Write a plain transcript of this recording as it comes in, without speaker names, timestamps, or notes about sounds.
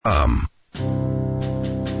On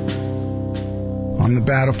the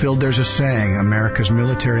battlefield, there's a saying America's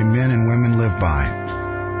military men and women live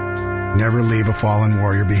by. Never leave a fallen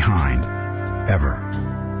warrior behind. Ever.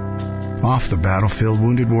 Off the battlefield,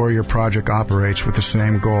 Wounded Warrior Project operates with the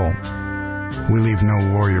same goal. We leave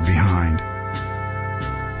no warrior behind.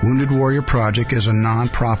 Wounded Warrior Project is a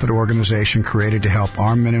non-profit organization created to help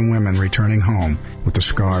our men and women returning home with the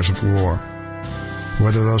scars of war.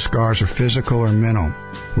 Whether those scars are physical or mental,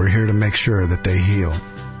 we're here to make sure that they heal.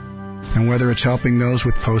 And whether it's helping those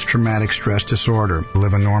with post-traumatic stress disorder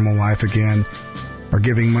live a normal life again, or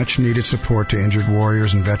giving much-needed support to injured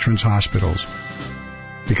warriors in veterans' hospitals.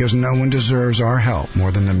 Because no one deserves our help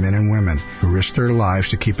more than the men and women who risk their lives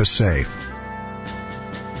to keep us safe.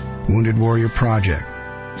 Wounded Warrior Project.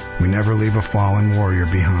 We never leave a fallen warrior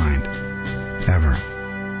behind. Ever.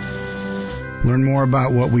 Learn more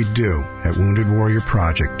about what we do at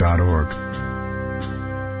woundedwarriorproject.org.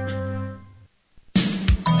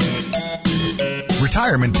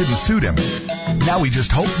 Retirement didn't suit him. Now we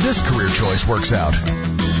just hope this career choice works out.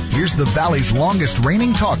 Here's the Valley's longest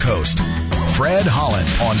reigning talk host, Fred Holland,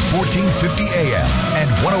 on 1450 AM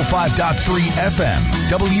and 105.3 FM,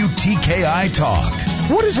 WTKI Talk.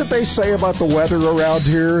 What is it they say about the weather around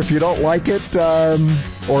here? If you don't like it,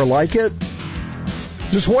 or like it,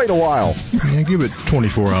 just wait a while. Yeah, give it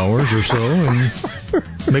 24 hours or so, and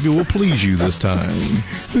maybe we'll please you this time.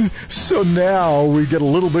 So now we get a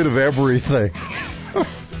little bit of everything.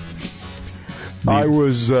 I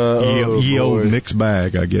was... old mixed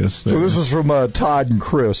bag, I guess. So this is from Todd and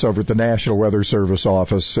Chris over at the National Weather Service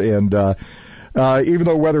office. And even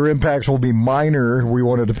though weather impacts will be minor, we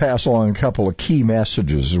wanted to pass along a couple of key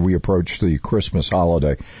messages as we approach the Christmas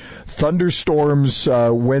holiday. Thunderstorms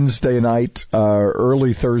Wednesday night,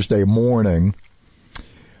 early Thursday morning.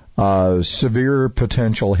 Severe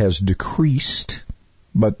potential has decreased,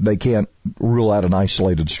 but they can't rule out an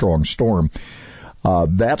isolated strong storm.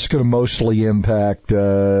 That's going to mostly impact,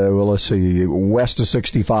 west of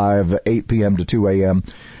 65, 8 p.m. to 2 a.m.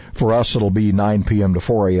 For us, it'll be 9 p.m. to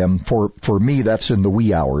 4 a.m. For me, that's in the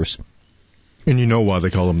wee hours. And you know why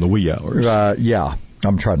they call them the wee hours. Yeah,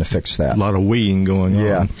 I'm trying to fix that. A lot of weeing going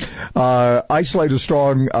on. Yeah. Isolated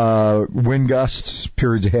strong wind gusts,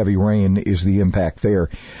 periods of heavy rain is the impact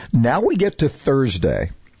there. Now we get to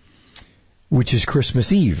Thursday, which is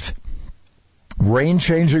Christmas Eve. Rain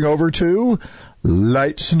changing over to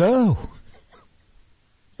light snow.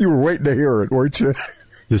 You were waiting to hear it, weren't you?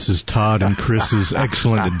 This is Todd and Chris's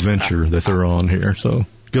excellent adventure that they're on here, so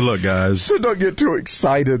good luck, guys. So don't get too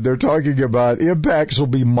excited. They're talking about impacts will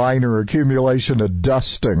be minor, accumulation of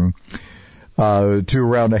dusting to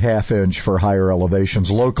around a half inch for higher elevations,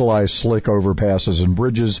 localized slick overpasses and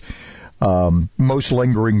bridges. Most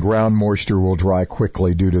lingering ground moisture will dry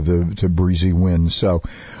quickly due to breezy winds. So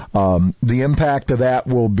the impact of that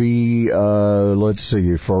will be,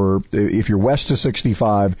 if you're west of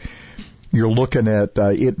 65, you're looking at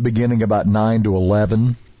it beginning about 9 to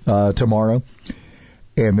 11 tomorrow,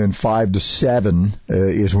 and then 5 to 7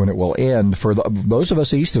 is when it will end. For those of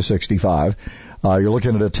us east of 65, you're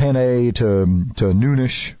looking at a 10A to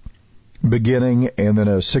noonish beginning, and then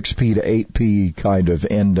a 6P to 8P kind of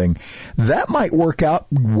ending. That might work out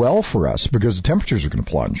well for us because the temperatures are going to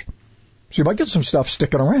plunge. So you might get some stuff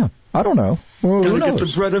sticking around. I don't know. Well, gotta get the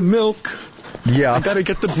bread and milk. Yeah. I gotta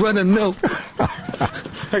get the bread and milk.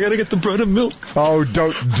 I gotta get the bread and milk. Oh,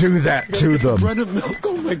 don't do that to them. Bread and milk.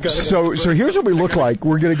 Oh my God. So here's what we look like.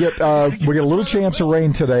 We're gonna get a little chance of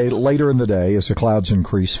rain today, later in the day as the clouds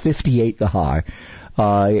increase. 58 the high.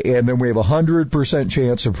 And then we have 100%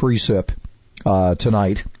 chance of precip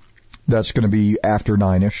tonight. That's going to be after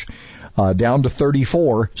 9-ish. Down to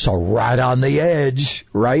 34, so right on the edge,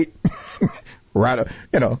 right? Right,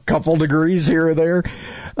 a couple degrees here or there.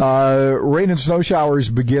 Rain and snow showers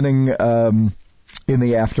beginning in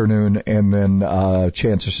the afternoon, and then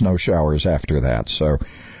chance of snow showers after that. So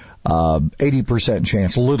 80%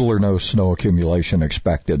 chance, little or no snow accumulation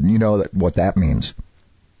expected. And you know what that means.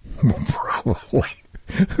 Probably.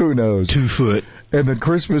 Who knows? 2 foot. And then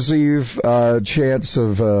Christmas Eve, chance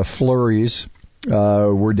of flurries.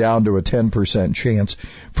 We're down to a 10% chance.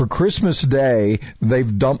 For Christmas Day,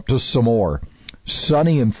 they've dumped us some more.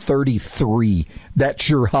 Sunny and 33. That's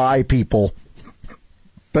your high, people.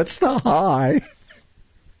 That's the high.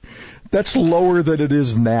 That's lower than it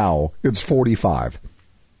is now. It's 45.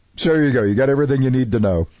 So there you go. You got everything you need to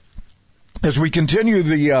know. As we continue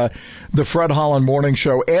the Fred Holland Morning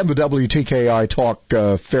Show and the WTKI Talk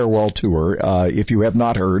farewell tour, if you have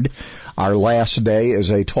not heard, our last day as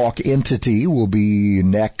a talk entity will be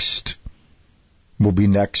next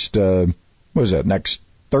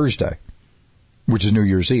Thursday. which is New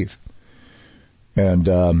Year's Eve. And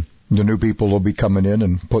the new people will be coming in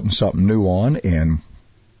and putting something new on, and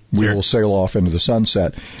we will sail off into the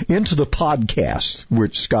sunset, into the podcast,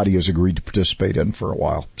 which Scotty has agreed to participate in for a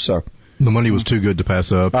while. So the money was too good to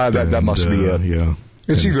pass up. That must be it. Yeah,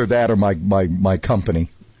 it's either that or my company.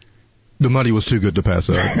 The money was too good to pass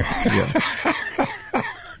up. Yeah.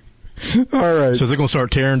 All right. So they're going to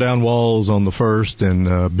start tearing down walls on the 1st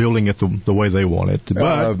and building it the way they want it.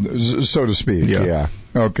 But, so to speak, yeah.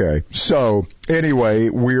 Okay. So, anyway,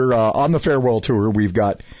 we're on the farewell tour. We've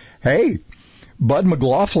got, Bud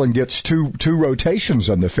McLaughlin gets two rotations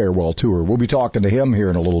on the farewell tour. We'll be talking to him here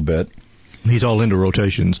in a little bit. He's all into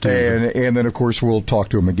rotations, too. And then, of course, we'll talk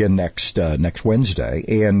to him again next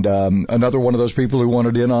Wednesday. And another one of those people who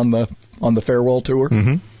wanted in on the farewell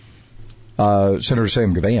tour, Senator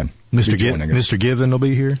Sam Gavan. Mr. Given will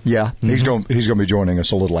be here? Yeah, he's going to be joining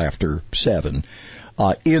us a little after 7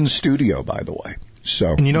 in studio, by the way.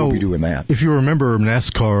 So we'll be doing that. If you remember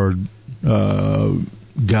NASCAR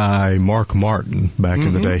guy Mark Martin back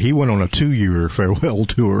in the day, he went on a 2-year farewell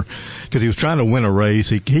tour because he was trying to win a race.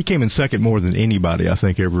 He came in second more than anybody I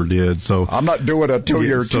think ever did. So I'm not doing a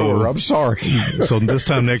 2-year tour. I'm sorry. So this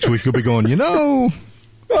time next week you'll be going, maybe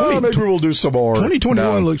we'll do some more.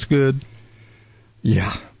 2021 looks good.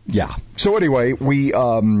 Yeah. So anyway, I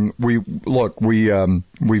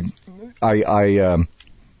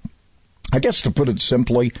guess to put it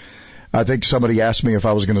simply, I think somebody asked me if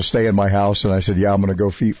I was going to stay in my house, and I said, yeah, I'm going to go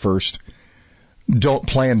feet first. Don't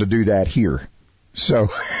plan to do that here. So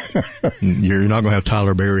you're not going to have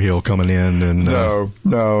Tyler Berryhill coming in and no,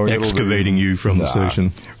 excavating you from the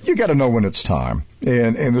station. You got to know when it's time,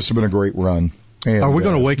 and this has been a great run. And, are we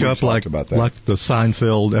going to wake up like the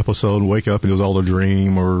Seinfeld episode, wake up and it was all a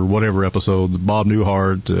dream, or whatever episode, Bob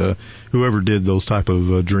Newhart, whoever did those type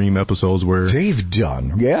of dream episodes where... They've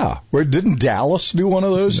done, yeah. Didn't Dallas do one of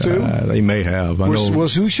those too? They may have.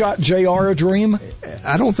 Was Who Shot JR a dream?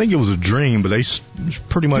 I don't think it was a dream, but they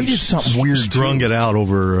pretty much did something weird strung it out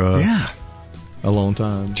over a long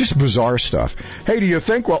time. Just bizarre stuff. Hey, do you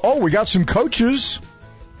think, we got some coaches...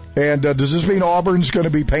 And does this mean Auburn's going to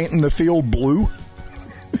be painting the field blue?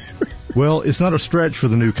 Well, it's not a stretch for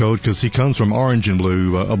the new coach because he comes from orange and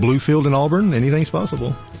blue. A blue field in Auburn, anything's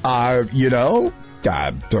possible. Who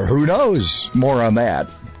knows? More on that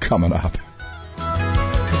coming up. They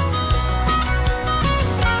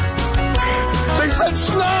said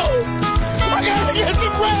snow! I gotta get the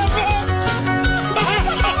bread back!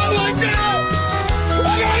 Oh my God!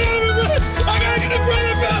 I gotta get the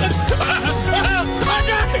bread back!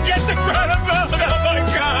 Get the credibility, oh my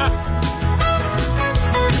God!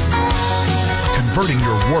 Converting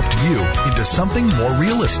your warped view into something more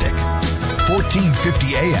realistic.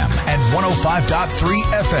 1450 AM and 105.3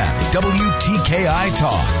 FM, WTKI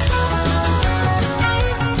Talk.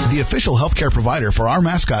 The official healthcare provider for our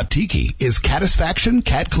mascot Tiki is Catisfaction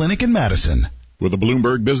Cat Clinic in Madison. With the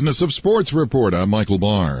Bloomberg Business of Sports report, I'm Michael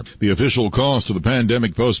Barr. The official cost of the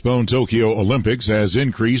pandemic-postponed Tokyo Olympics has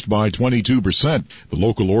increased by 22%. The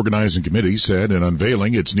local organizing committee said in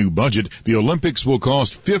unveiling its new budget, the Olympics will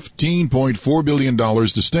cost $15.4 billion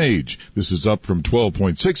to stage. This is up from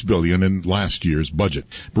 $12.6 billion in last year's budget.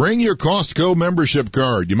 Bring your Costco membership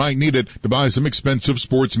card. You might need it to buy some expensive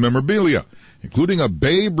sports memorabilia, including a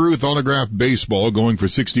Babe Ruth autographed baseball going for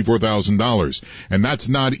 $64,000. And that's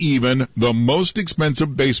not even the most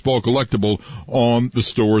expensive baseball collectible on the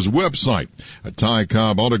store's website. A Ty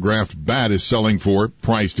Cobb autographed bat is selling for,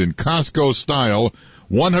 priced in Costco style,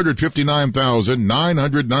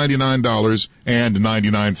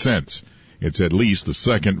 $159,999.99. It's at least the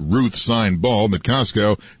second Ruth signed ball that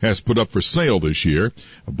Costco has put up for sale this year.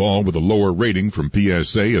 A ball with a lower rating from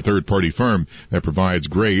PSA, a third-party firm that provides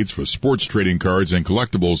grades for sports trading cards and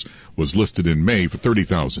collectibles, was listed in May for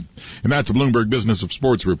 $30,000. And that's a Bloomberg Business of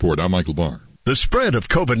Sports report. I'm Michael Barr. The spread of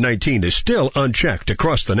COVID-19 is still unchecked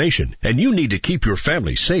across the nation, and you need to keep your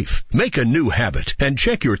family safe. Make a new habit and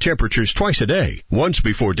check your temperatures twice a day, once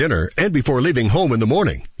before dinner and before leaving home in the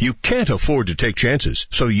morning. You can't afford to take chances,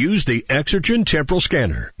 so use the Exergen Temporal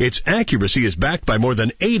Scanner. Its accuracy is backed by more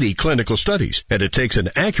than 80 clinical studies, and it takes an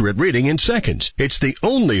accurate reading in seconds. It's the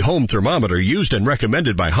only home thermometer used and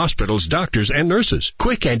recommended by hospitals, doctors, and nurses.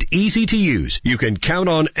 Quick and easy to use. You can count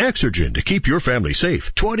on Exergen to keep your family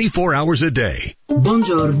safe 24 hours a day.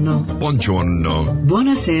 Buongiorno. Buongiorno.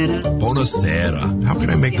 Buonasera. Buonasera. How can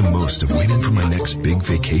I make the most of waiting for my next big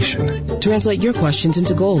vacation? Translate your questions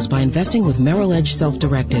into goals by investing with Merrill Edge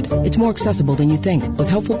Self-Directed. It's more accessible than you think, with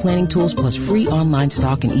helpful planning tools plus free online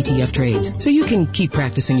stock and ETF trades, so you can keep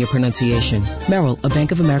practicing your pronunciation. Merrill, a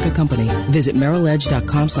Bank of America company. Visit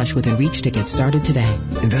merrilledge.com/withinreach to get started today.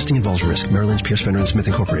 Investing involves risk. Merrill Lynch, Pierce, Fenner & Smith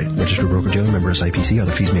Incorporated. Registered broker-dealer, member SIPC.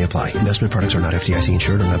 Other fees may apply. Investment products are not FDIC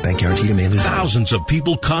insured or not bank guaranteed and may lose. Thousands of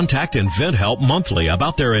people contact InventHelp monthly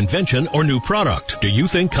about their invention or new product. Do you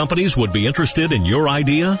think companies would be interested in your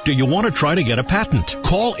idea? Do you want to try to get a patent?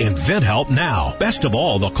 Call InventHelp now. Best of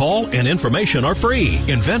all, the call and information are free.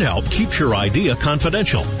 InventHelp keeps your idea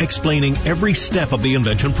confidential, explaining every step of the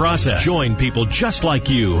invention process. Join people just like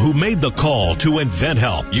you who made the call to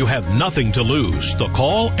InventHelp. You have nothing to lose. The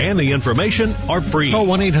call and the information are free. Call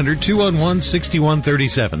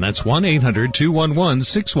 1-800-211-6137. That's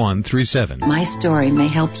 1-800-211-6137. My story may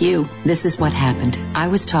help you. This is what happened. I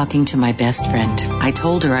was talking to my best friend. I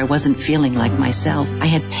told her I wasn't feeling like myself. I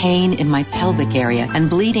had pain in my pelvic area and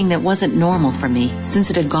bleeding that wasn't normal for me. Since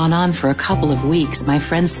it had gone on for a couple of weeks, my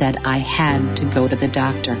friend said I had to go to the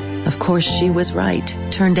doctor. Of course, she was right.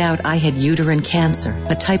 Turned out I had uterine cancer,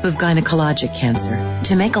 a type of gynecologic cancer.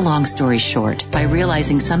 To make a long story short, by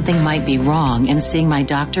realizing something might be wrong and seeing my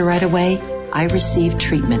doctor right away, I received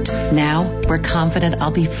treatment. Now, we're confident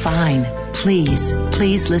I'll be fine. Please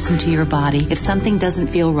listen to your body. If something doesn't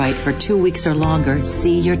feel right for 2 weeks or longer,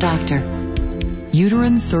 see your doctor.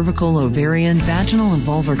 Uterine, cervical, ovarian, vaginal, and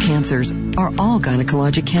vulvar cancers are all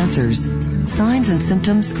gynecologic cancers. Signs and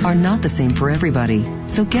symptoms are not the same for everybody,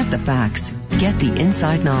 so get the facts. Get the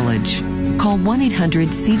inside knowledge. Call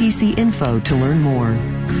 1-800-CDC-INFO to learn more.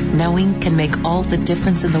 Knowing can make all the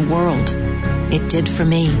difference in the world. It did for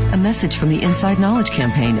me. A message from the Inside Knowledge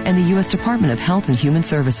Campaign and the U.S. Department of Health and Human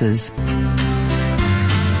Services.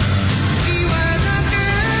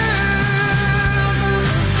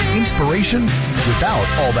 Inspiration without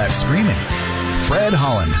all that screaming. Fred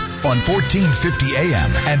Holland on 1450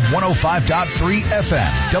 AM and 105.3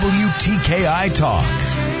 FM. WTKI Talk.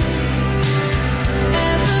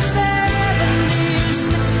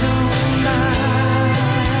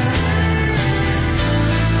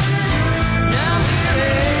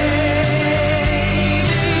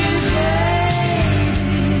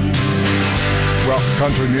 Well,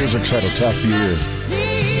 country music's had a tough year.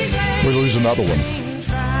 We lose another one.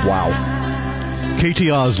 Wow. Katie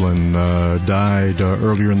Oslin died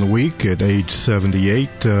earlier in the week at age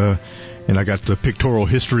 78, and I got the pictorial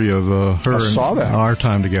history of her and our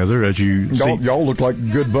time together. As you see, y'all look like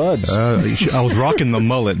good buds. I was rocking the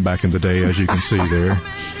mullet back in the day, as you can see there.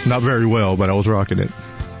 Not very well, but I was rocking it.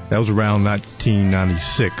 That was around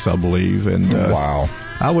 1996, I believe. And wow.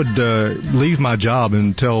 I would leave my job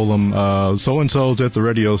and tell them, so-and-so's at the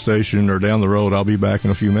radio station or down the road, I'll be back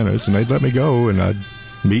in a few minutes. And they'd let me go, and I'd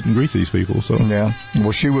meet and greet these people. So yeah.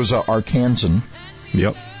 Well, she was Arkansan.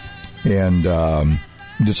 Yep. And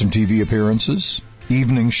did some TV appearances.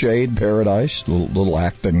 Evening Shade, Paradise, little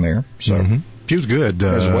acting there. So she was good.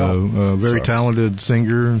 As well. Very talented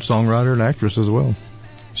singer and songwriter and actress as well.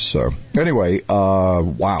 So anyway,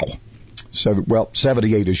 wow.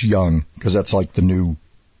 78 is young, because that's like the new...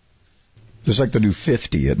 It's like the new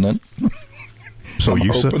 50, isn't it? So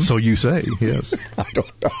you say, yes. I don't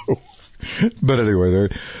know. But anyway,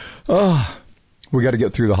 we got to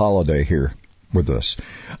get through the holiday here with this.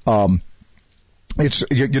 It's,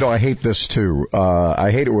 I hate this too. I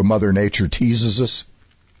hate it when Mother Nature teases us,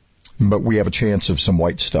 but we have a chance of some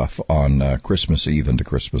white stuff on Christmas Eve into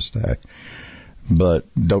Christmas Day. But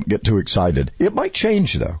don't get too excited. It might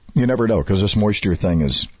change, though. You never know, because this moisture thing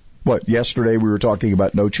is... Yesterday we were talking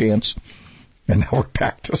about no chance, and now we're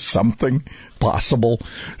back to something possible.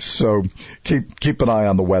 So keep an eye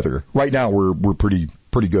on the weather. Right now we're pretty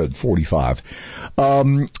good, 45.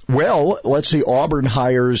 Well, let's see. Auburn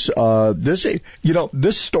hires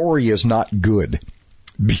this story is not good,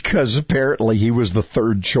 because apparently he was the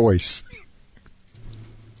third choice.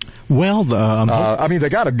 Well, they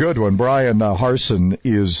got a good one. Brian Harsin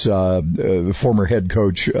is the former head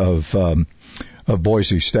coach of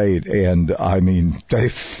Boise State, and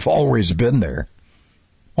they've always been there,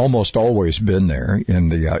 almost always been there in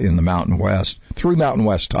the Mountain West, 3 Mountain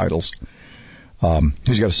West titles.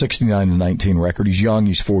 He's got a 69-19 record. He's young.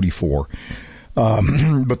 He's 44.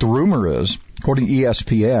 But the rumor is, according to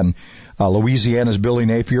ESPN, Louisiana's Billy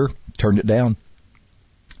Napier turned it down.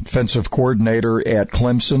 Offensive coordinator at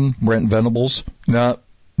Clemson, Brent Venables, no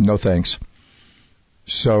thanks.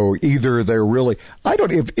 So either they're really,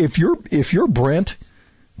 if you're Brent,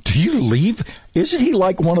 do you leave? Isn't he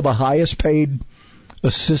like one of the highest paid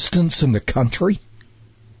assistants in the country.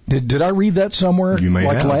 Did I read that somewhere? You may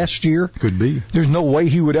have. Last year? Could be. There's no way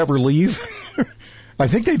he would ever leave. I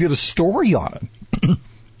think they did a story on it.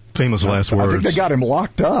 Famous last words. I think they got him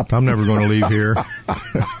locked up. I'm never going to leave here.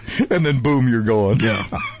 And then boom, you're going. Yeah.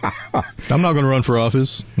 I'm not going to run for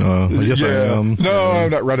office. I guess I am. No,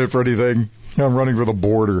 I'm not running for anything. I'm running for the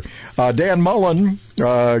border. Dan Mullen,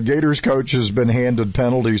 Gators coach, has been handed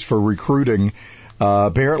penalties for recruiting.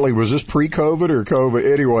 Apparently, was this pre-COVID or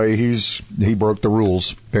COVID? Anyway, he broke the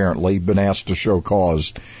rules, apparently. Been asked to show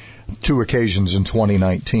cause 2 occasions in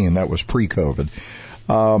 2019. That was pre-COVID.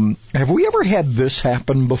 Have we ever had this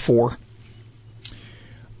happen before?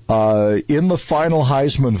 In the final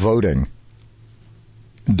Heisman voting,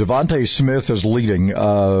 Devontae Smith is leading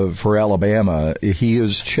for Alabama. He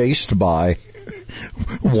is chased by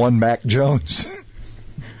one Mac Jones,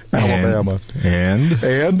 Alabama.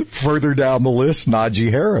 And further down the list, Najee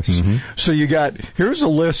Harris. Mm-hmm. So you got, here's a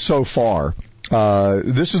list so far.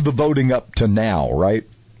 This is the voting up to now, right?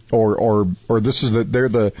 Or this is they're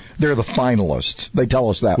the finalists. They tell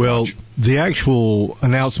us that. Well, much. The actual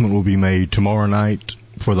announcement will be made tomorrow night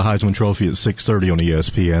for the Heisman Trophy at 6:30 on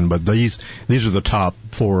ESPN. But these are the top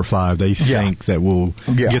 4 or 5 they think that will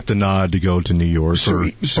get the nod to go to New York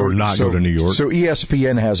or not go to New York. So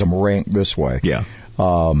ESPN has them ranked this way. Yeah.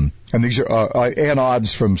 And these are and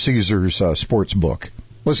odds from Caesar's sports book.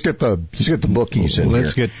 Let's get the bookies in here.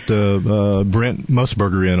 Let's get Brent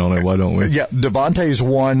Musburger in on it. Why don't we? Yeah, Devontae's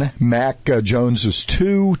 1, Mac Jones is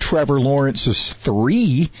 2, Trevor Lawrence is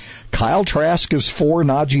 3, Kyle Trask is 4,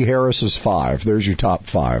 Najee Harris is 5. There's your top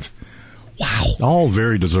 5. Wow, all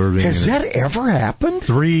very deserving. Has that ever happened?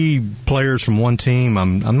 3 players from one team.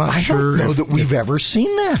 I'm not sure. I don't know that we've ever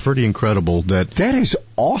seen that. Pretty incredible. That is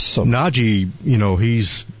awesome. Najee,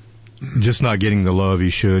 he's just not getting the love he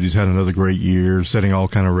should. He's had another great year, setting all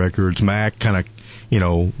kind of records. Mac kind of,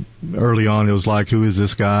 early on it was like, who is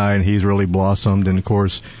this guy? And he's really blossomed. And of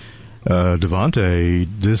course, Devontae,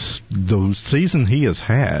 the season he has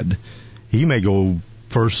had, he may go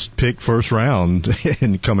first round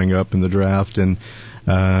and coming up in the draft. And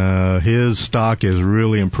his stock has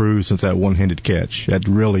really improved since that one-handed catch. That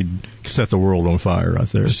really set the world on fire right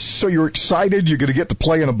there. So you're excited you're going to get to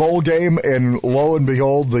play in a bowl game, and lo and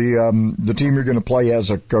behold, the team you're going to play has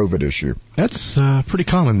a COVID issue. That's pretty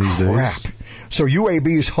common these days. So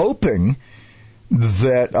UAB's hoping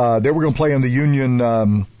that they were going to play in the Union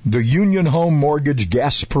Home Mortgage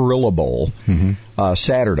Gasparilla Bowl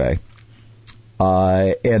Saturday,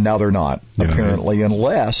 and now they're not, apparently,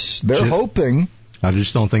 unless they're hoping. I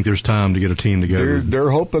just don't think there's time to get a team together.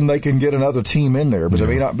 They're hoping they can get another team in there, but they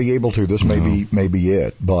may not be able to. This may be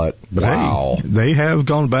it. But wow. Hey, they have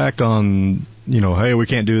gone back on, hey, we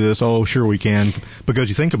can't do this. Oh, sure we can. Because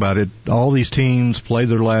you think about it, all these teams play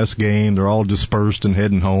their last game. They're all dispersed and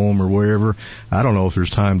heading home or wherever. I don't know if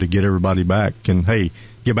there's time to get everybody back. And, hey,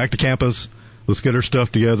 get back to campus. Let's get our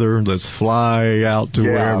stuff together. Let's fly out to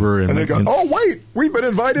wherever. And they go, oh, wait, we've been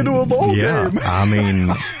invited to a bowl game. I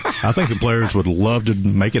mean, I think the players would love to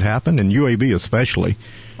make it happen, and UAB especially.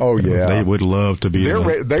 Oh, yeah. They would love to be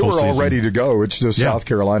They were all ready to go. It's just South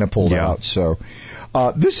Carolina pulled out. So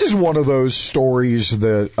this is one of those stories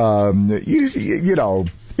that,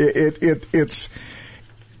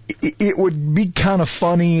 it would be kind of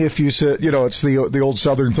funny if you said, it's the old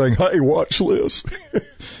Southern thing, hey, watch this.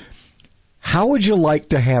 How would you like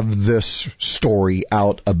to have this story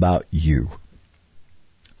out about you?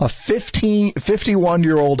 A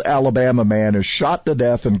 51-year-old Alabama man is shot to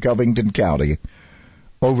death in Covington County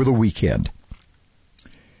over the weekend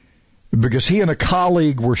because he and a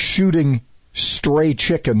colleague were shooting stray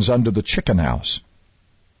chickens under the chicken house.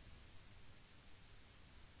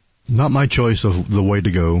 Not my choice of the way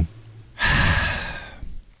to go.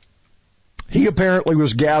 He apparently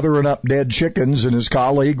was gathering up dead chickens, and his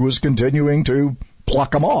colleague was continuing to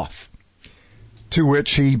pluck them off, to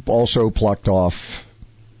which he also plucked off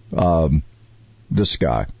this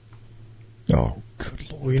guy. Oh,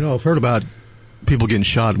 good Lord. Well, I've heard about people getting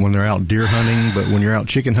shot when they're out deer hunting, but when you're out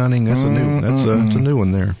chicken hunting, that's a new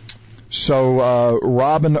one there. So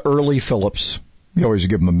Robin Early Phillips, you always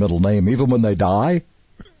give them a middle name, even when they die?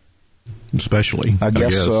 Especially, I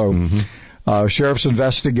guess so. Mm-hmm. Sheriff's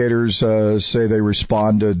investigators say they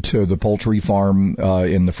responded to the poultry farm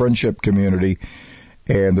in the Friendship community,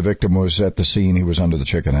 and the victim was at the scene. He was under the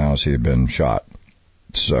chicken house. He had been shot.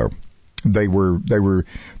 So they were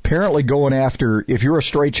apparently going after, if you're a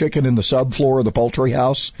stray chicken in the subfloor of the poultry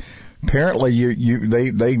house, apparently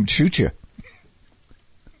they shoot you.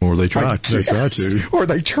 Or they try to. Or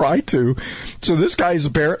they try to. So this guy's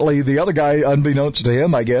apparently, the other guy, unbeknownst to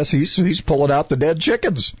him, I guess, he's pulling out the dead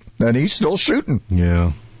chickens and he's still shooting.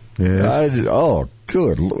 Yeah. Oh,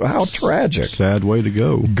 good. How tragic. Sad way to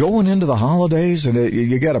go. Going into the holidays, and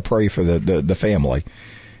you got to pray for the family.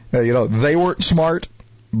 They weren't smart,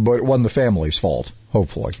 but it wasn't the family's fault,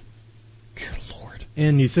 hopefully. Good Lord.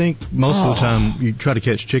 And you think most of the time you try to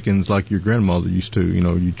catch chickens like your grandmother used to.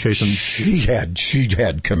 You chase them. She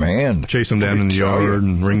had command. Chase them down in the yard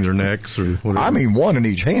and wring their necks or whatever. I mean, one in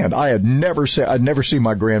each hand. I'd never seen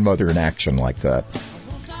my grandmother in action like that.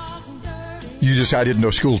 I didn't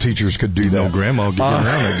know school teachers could do that. No, Grandma get around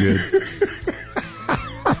that good.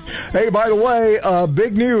 Hey, by the way,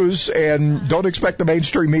 big news, and don't expect the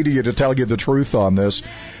mainstream media to tell you the truth on this.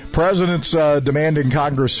 President's demanding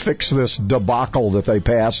Congress fix this debacle that they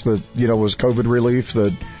passed that, was COVID relief,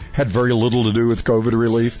 that had very little to do with COVID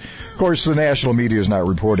relief. Of course, the national media is not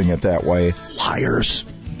reporting it that way. Liars.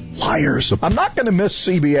 I'm not going to miss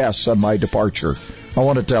CBS on my departure. I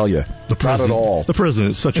want to tell you. Not at all. The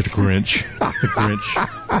president is such a Grinch.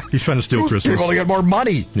 He's trying to steal Christmas. People get more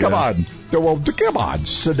money. Yeah. Come on. Well, come on.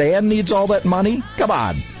 Sedan needs all that money? Come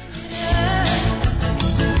on.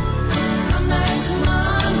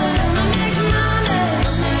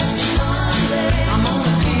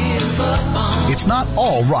 It's not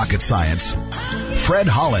all rocket science. Fred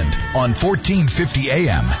Holland on 1450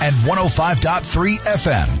 AM and 105.3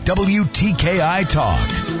 FM, WTKI Talk.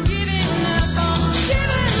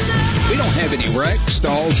 We don't have any wrecks,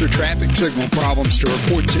 stalls, or traffic signal problems to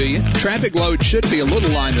report to you. Traffic load should be a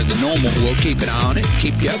little lighter than normal. We'll keep an eye on it and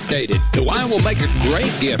keep you updated. The Y will make a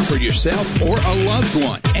great gift for yourself or a loved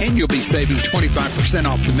one. And you'll be saving 25%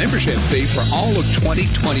 off the membership fee for all of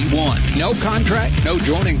 2021. No contract, no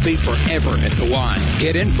joining fee forever at the Y.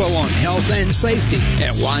 Get info on health and safety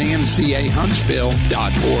at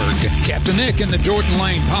ymcahuntsville.org. Captain Nick in the Jordan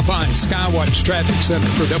Lane Popeye Skywatch Traffic Center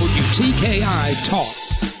for WTKI Talk.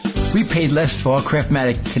 We paid less for our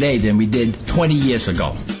Craftmatic today than we did 20 years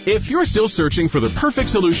ago. If you're still searching for the perfect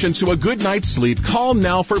solution to a good night's sleep, call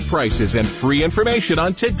now for prices and free information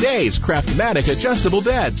on today's Craftmatic adjustable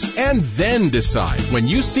beds. And then decide when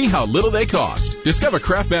you see how little they cost. Discover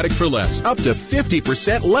Craftmatic for less, up to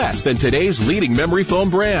 50% less than today's leading memory foam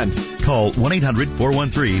brand. Call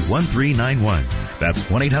 1-800-413-1391. That's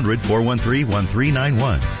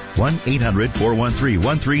 1-800-413-1391.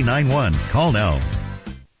 1-800-413-1391. Call now.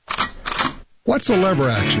 What's a lever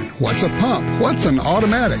action? What's a pump? What's an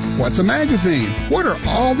automatic? What's a magazine? What are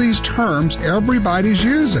all these terms everybody's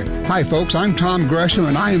using? Hi folks, I'm Tom Gresham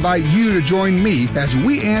and I invite you to join me as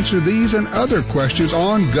we answer these and other questions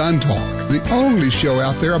on Gun Talk, the only show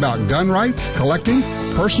out there about gun rights, collecting,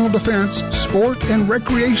 personal defense, sport, and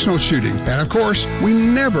recreational shooting. And of course, we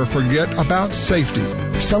never forget about safety.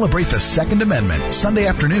 Celebrate the Second Amendment Sunday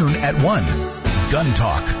afternoon at 1. Gun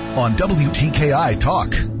Talk on WTKI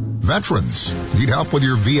Talk. Veterans, need help with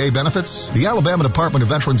your VA benefits? The Alabama Department of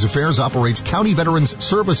Veterans Affairs operates county veterans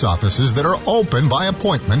service offices that are open by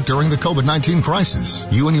appointment during the COVID-19 crisis.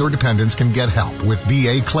 You and your dependents can get help with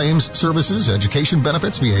VA claims services, education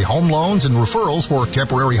benefits, VA home loans, and referrals for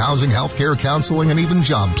temporary housing, health care, counseling, and even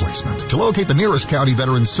job placement. To locate the nearest county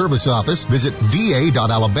veterans service office, visit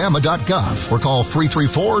va.alabama.gov or call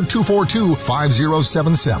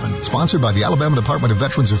 334-242-5077. Sponsored by the Alabama Department of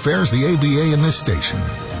Veterans Affairs, the ABA, and this station.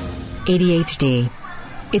 ADHD.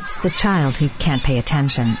 It's the child who can't pay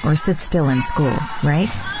attention or sit still in school, right?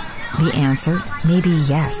 The answer may be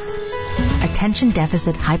yes. Attention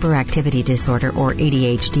Deficit Hyperactivity Disorder, or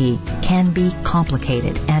ADHD, can be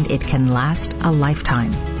complicated and it can last a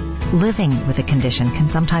lifetime. Living with a condition can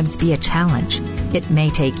sometimes be a challenge. It may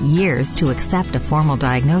take years to accept a formal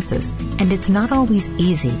diagnosis, and it's not always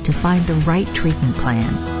easy to find the right treatment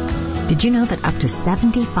plan. Did you know that up to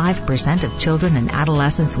 75% of children and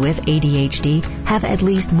adolescents with ADHD have at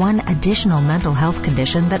least one additional mental health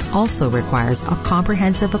condition that also requires a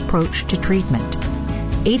comprehensive approach to treatment?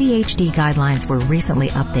 ADHD guidelines were recently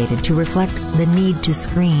updated to reflect the need to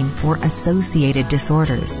screen for associated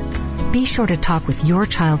disorders. Be sure to talk with your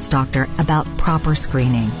child's doctor about proper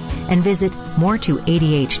screening and visit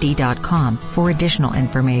more2adhd.com for additional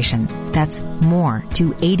information. That's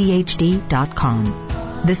more2adhd.com.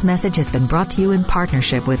 This message has been brought to you in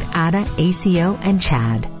partnership with ADA, ACO, and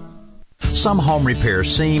CHAD. Some home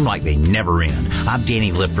repairs seem like they never end. I'm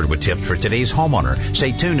Danny Lipford with tips for today's homeowner.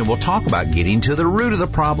 Stay tuned and we'll talk about getting to the root of the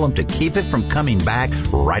problem to keep it from coming back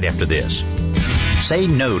right after this. Say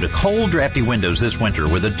no to cold, drafty windows this winter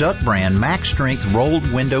with a Duck brand Max Strength Rolled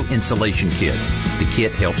Window Insulation Kit. The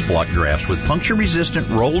kit helps block drafts with puncture-resistant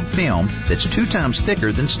rolled film that's 2 times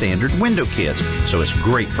thicker than standard window kits, so it's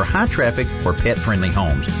great for high-traffic or pet-friendly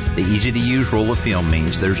homes. The easy-to-use roll of film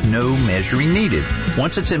means there's no measuring needed.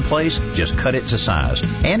 Once it's in place, just cut it to size.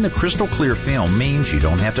 And the crystal clear film means you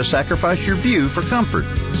don't have to sacrifice your view for comfort.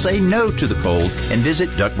 Say no to the cold and visit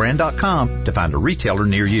duckbrand.com to find a retailer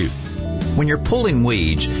near you. When you're pulling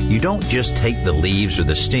weeds, you don't just take the leaves or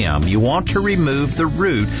the stem. You want to remove the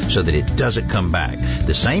root so that it doesn't come back.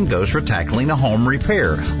 The same goes for tackling a home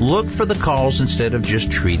repair. Look for the cause instead of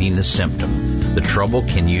just treating the symptom. The trouble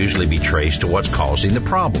can usually be traced to what's causing the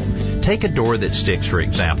problem. Take a door that sticks, for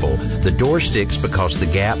example. The door sticks because the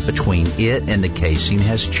gap between it and the casing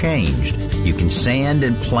has changed. You can sand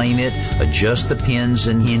and plane it, adjust the pins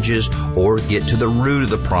and hinges, or get to the root of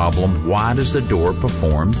the problem. Why does the door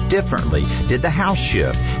perform differently? Did the house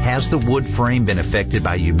shift? Has the wood frame been affected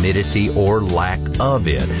by humidity or lack of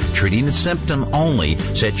it? Treating the symptom only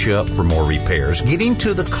sets you up for more repairs. Getting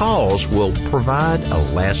to the cause will provide a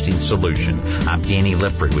lasting solution. I'm Danny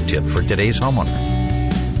Lipford with tips for today's homeowner.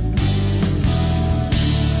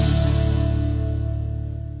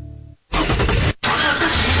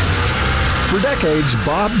 For decades,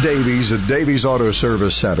 Bob Davies at Davies Auto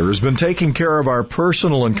Service Center has been taking care of our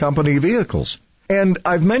personal and company vehicles. And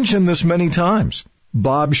I've mentioned this many times.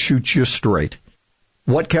 Bob shoots you straight.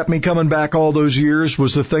 What kept me coming back all those years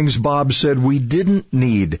was the things Bob said we didn't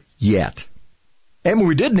need yet. And when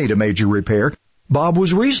we did need a major repair, Bob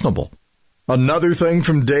was reasonable. Another thing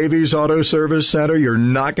from Davies Auto Service Center you're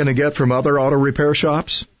not going to get from other auto repair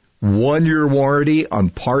shops? 1-year warranty on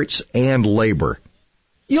parts and labor.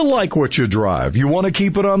 You like what you drive. You want to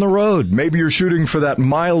keep it on the road. Maybe you're shooting for that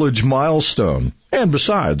mileage milestone. And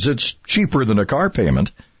besides, it's cheaper than a car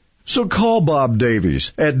payment. So call Bob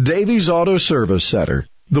Davies at Davies Auto Service Center,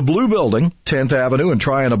 the Blue Building, 10th Avenue and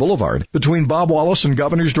Triana Boulevard, between Bob Wallace and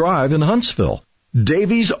Governor's Drive in Huntsville.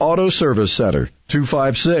 Davies Auto Service Center,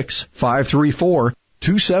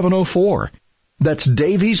 256-534-2704. That's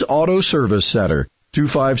Davies Auto Service Center,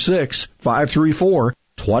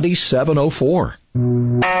 256-534-2704.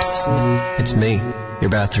 Psst, it's me, your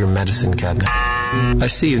bathroom medicine cabinet. I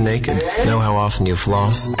see you naked, know how often you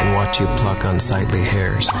floss, and watch you pluck unsightly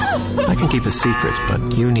hairs. I can keep a secret,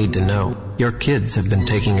 but you need to know. Your kids have been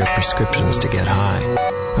taking your prescriptions to get high.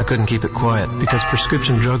 I couldn't keep it quiet because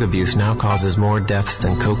prescription drug abuse now causes more deaths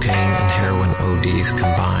than cocaine and heroin ODs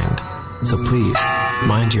combined. So please,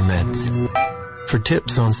 mind your meds. For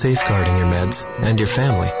tips on safeguarding your meds and your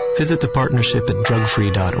family, visit the partnership at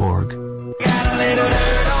drugfree.org.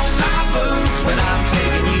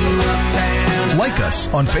 Like us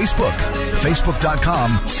on Facebook,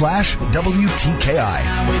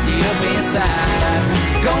 facebook.com/WTKI. With you up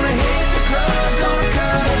inside, gonna hit the club, gonna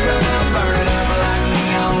cut it up, burn it up like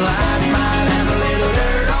neon lights. Might have a little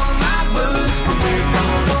dirt on my boots, but we're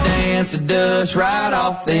gonna dance the dust right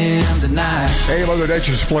off them tonight. Hey, Mother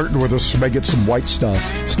Nature's flirting with us. May get some white stuff.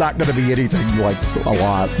 It's not going to be anything like a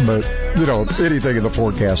lot, but, you know, anything in the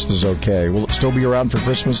forecast is okay. Will it still be around for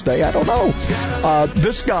Christmas Day? I don't know.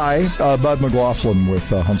 This guy, Bud McLaughlin with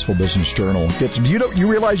Huntsville Business Journal, you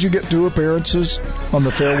realize you get 2 appearances on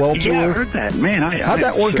the farewell tour? Yeah, I heard that. Man, how'd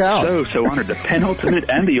that work out? So honored. The penultimate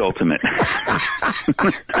and the ultimate.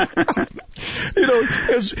 You know,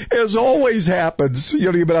 as always happens,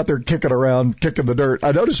 you know, you've been out there kicking around, kicking the dirt.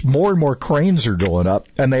 I noticed more and more cranes are going up,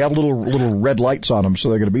 and they have little red lights on them, so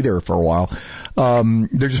they're going to be there for a while.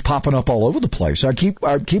 They're just popping up all over the place. I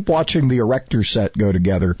keep watching the Erector set go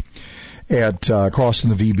together at crossing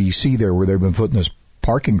the VBC there, where they've been putting this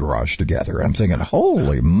parking garage together. I'm thinking,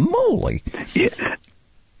 holy moly! Yeah,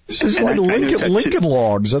 this is like Lincoln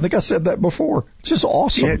Logs. I think I said that before. It's just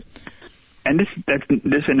awesome. Yeah. And this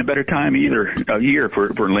isn't a better time either of year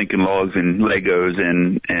for Lincoln Logs and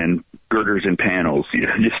Legos and girders and panels. You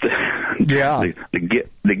know, just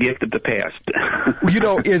the gift of the past. You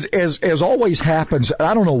know, as always happens,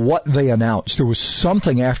 I don't know what they announced. There was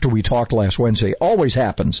something after we talked last Wednesday. Always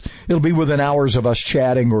happens. It'll be within hours of us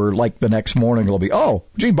chatting, or like the next morning it'll be, oh,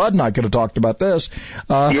 gee, Bud and I could have talked about this.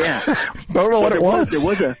 Yeah. I don't know what it was. There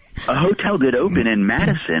was a hotel that opened in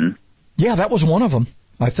Madison. Yeah, that was one of them,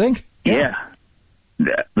 I think. Yeah.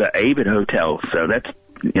 The Avid Hotel. So that's,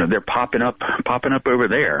 you know, they're popping up over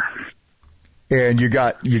there. And you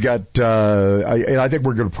got, I think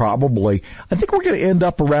we're going to end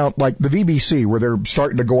up around like the VBC, where they're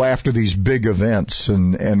starting to go after these big events,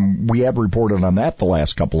 and we have reported on that the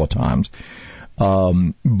last couple of times.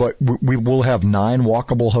 But we will have 9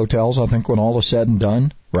 walkable hotels, I think, when all is said and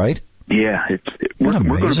done, right? Yeah, we're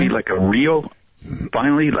going to be like a real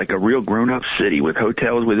finally like a real grown-up city with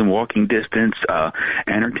hotels within walking distance,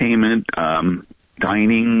 entertainment,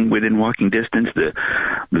 dining within walking distance, the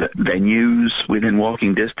venues within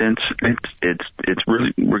walking distance. It's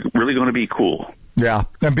really going to be cool. Yeah,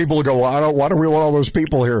 and people will go, why do we want all those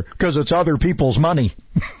people here? Because it's other people's money.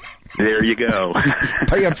 There you go.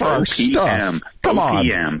 Paying for our stuff. Come on.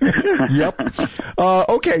 Yep.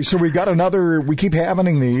 Okay, so we've got another. We keep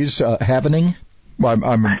having these. Having.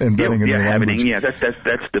 I'm inventing a new language. Yeah, that's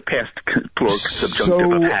the past plural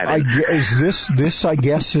subjunctive of having. This I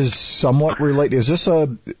guess is somewhat related. Is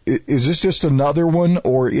this just another one,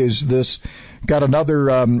 or is this got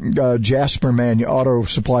another Jasper auto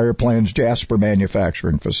supplier plans Jasper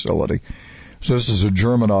manufacturing facility? So this is a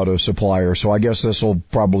German auto supplier, so I guess this will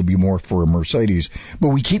probably be more for Mercedes. But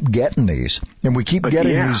we keep getting these, and we keep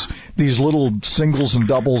getting these little singles and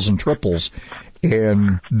doubles and triples,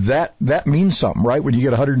 and that means something, right? When you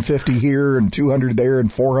get 150 here and 200 there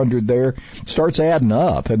and 400 there, it starts adding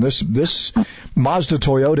up. And this Mazda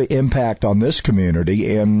Toyota impact on this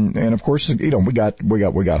community, and of course, we got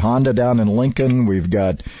Honda down in Lincoln, we've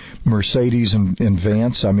got Mercedes in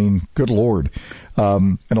Vance. I mean, good Lord.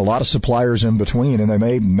 And a lot of suppliers in between, and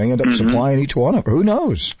they may end up supplying each one of them. Who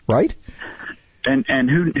knows, right? And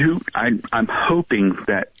I'm hoping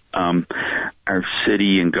that our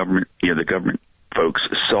city and government, the government folks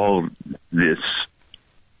saw this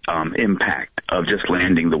impact of just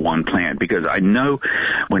landing the one plant, because I know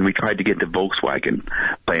when we tried to get the Volkswagen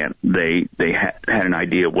plant, they had an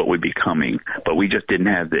idea of what would be coming, but we just didn't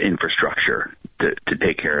have the infrastructure to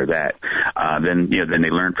take care of that. Then they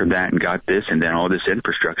learned from that and got this, and then all this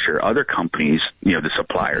infrastructure. Other companies, the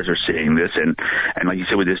suppliers are seeing this, and like you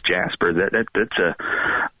said with this Jasper,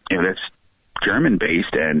 that's German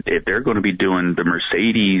based, and if they're going to be doing the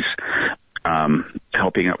Mercedes,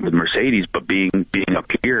 helping out with Mercedes, but being up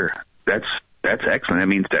here, that's excellent. That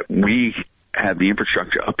means that we have the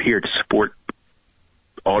infrastructure up here to support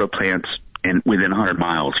auto plants within 100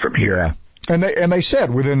 miles from here. Yeah. And they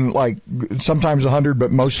said within, like, sometimes 100,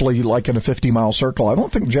 but mostly like in a 50-mile circle. I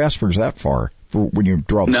don't think Jasper's that far for when you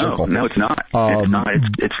draw the circle. No, it's not. It's not.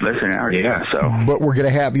 It's less than an hour, yeah. So, but we're going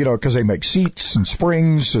to have, because they make seats and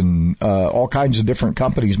springs and all kinds of different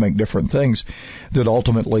companies make different things that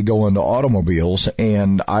ultimately go into automobiles.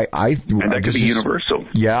 And and that could be universal.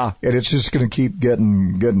 Yeah, and it's just going to keep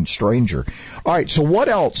getting stranger. All right, so what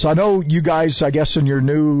else? I know you guys, I guess in your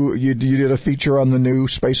you did a feature on the new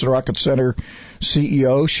Space and Rocket Center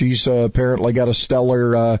CEO. She's apparently got a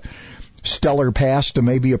stellar past to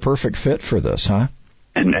maybe a perfect fit for this, huh?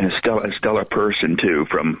 And a stellar person too,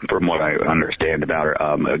 from what I understand about her.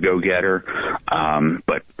 A go-getter,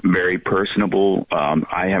 but very personable.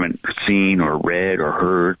 I haven't seen or read or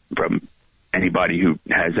heard from anybody who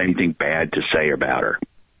has anything bad to say about her.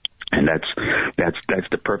 And that's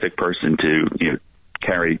the perfect person to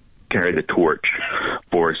carry the torch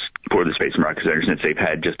for the Space and Rocket Center, since they've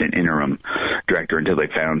had just an interim director until they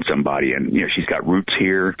found somebody. And she's got roots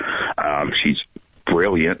here. She's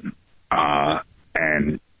brilliant,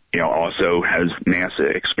 and also has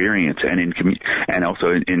NASA experience and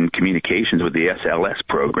also in communications with the SLS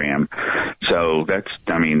program. So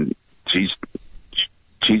she's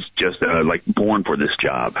just like born for this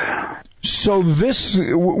job. So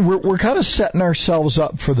we're kind of setting ourselves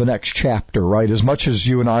up for the next chapter, right? As much as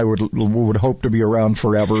you and I would hope to be around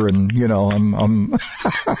forever, and I'm I'm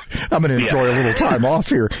going to enjoy a little time off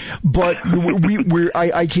here. But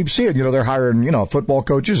I keep seeing, they're hiring, football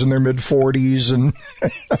coaches in their mid-40s and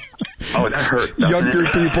oh, that hurt. Younger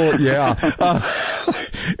people, yeah.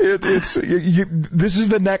 This is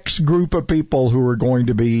the next group of people who are going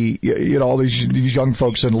to be, all these young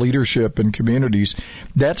folks in leadership and communities.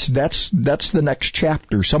 That's the next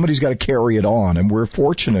chapter. Somebody's got to carry it on, and we're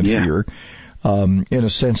fortunate here, in a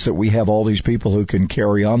sense that we have all these people who can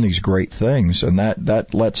carry on these great things, and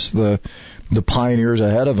that lets the pioneers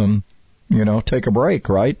ahead of them, take a break,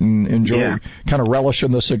 right, and enjoy, kind of relish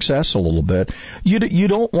in the success a little bit. You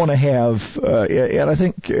don't want to have, and I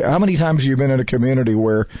think, how many times have you been in a community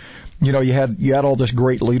where, you had all this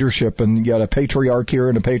great leadership, and you got a patriarch here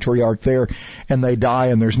and a patriarch there, and they die,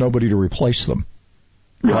 and there's nobody to replace them.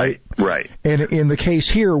 Right. And in the case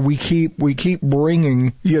here, we keep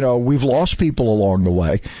bringing, we've lost people along the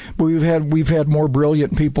way, but we've had more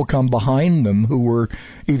brilliant people come behind them who were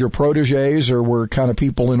either proteges or were kind of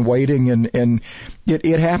people in waiting, and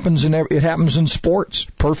it happens in sports.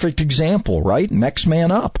 Perfect example, right? Next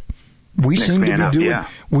man up. We seem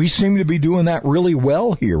to be doing that really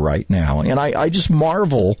well here right now, and I just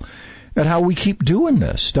marvel at how we keep doing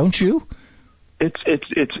this, don't you?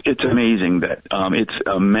 It's amazing that it's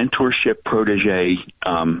a mentorship protege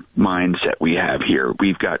mindset we have here.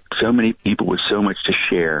 We've got so many people with so much to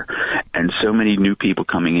share, and so many new people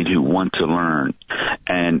coming in who want to learn.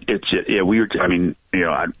 And it's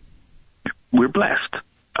we're blessed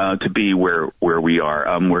to be where we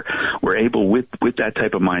are. We're able with that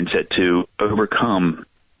type of mindset to overcome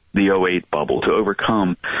the 2008 bubble, to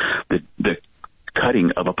overcome the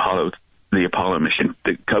cutting of the Apollo mission,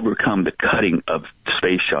 to overcome the cutting of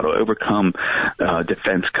space shuttle, overcome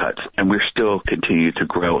defense cuts, and we're still continuing to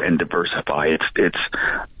grow and diversify. It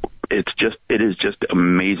is just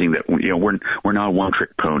amazing that we're not a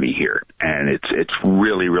one-trick pony here, and it's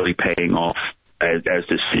really, really paying off as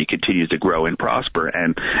the city continues to grow and prosper,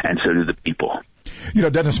 and so do the people.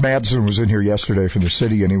 Dennis Madsen was in here yesterday from the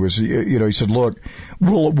city, and he said, look,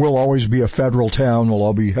 we'll always be a federal town. We'll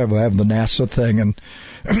all have the NASA thing and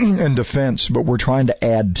defense, but we're trying to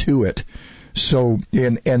add to it. So,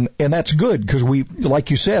 and that's good because we,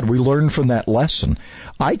 like you said, we learned from that lesson.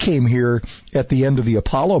 I came here at the end of the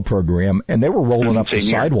Apollo program, and they were rolling up the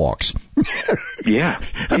sidewalks. Yeah.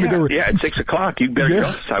 At 6:00, you better get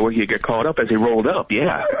off the sidewalk. You get caught up as they rolled up.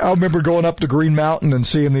 Yeah. I remember going up to Green Mountain and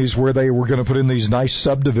seeing these where they were going to put in these nice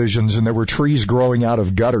subdivisions, and there were trees growing out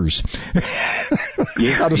of gutters,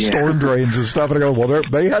 out of storm drains and stuff. And I go, well,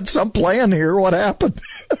 they had some plan here. What happened?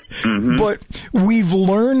 Mm-hmm. But we've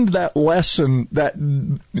learned that lesson that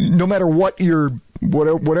no matter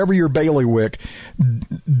whatever your bailiwick,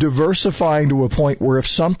 diversifying to a point where if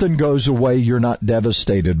something goes away, you're not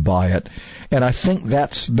devastated by it. And I think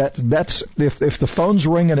that's if the phone's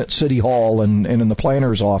ringing at City Hall and in the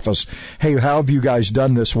planner's office, hey, how have you guys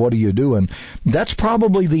done this? What are you doing? That's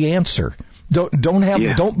probably the answer.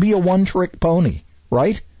 Don't be a one-trick pony,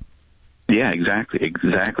 right? Yeah, exactly.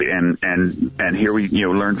 And here we,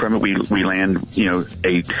 learn from it. We land,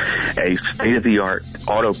 a state-of-the-art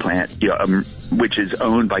auto plant, which is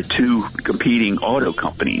owned by two competing auto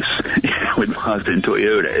companies, with Mazda and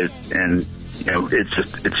Toyota. And,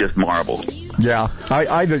 it's just marvel. Yeah,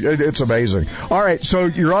 it's amazing. All right, so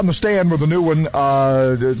you're on the stand with a new one.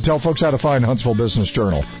 Tell folks how to find Huntsville Business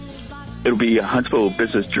Journal. It'll be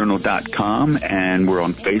HuntsvilleBusinessJournal.com, and we're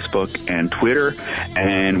on Facebook and Twitter,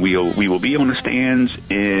 and we will be on the stands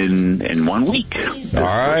in 1 week. All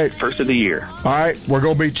right. First of the year. All right. We're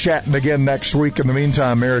going to be chatting again next week. In the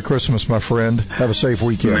meantime, Merry Christmas, my friend. Have a safe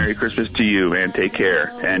weekend. Merry Christmas to you, and take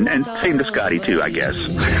care. And same to Scotty, too, I guess.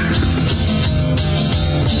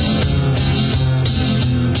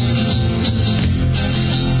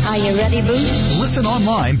 Are you ready, Boots? Listen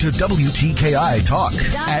online to WTKI Talk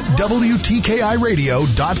at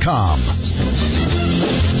WTKIRadio.com.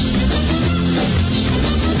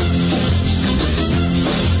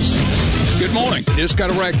 Good morning. Just got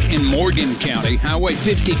a wreck in Morgan County, Highway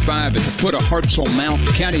 55 at the foot of Hartselle Mountain.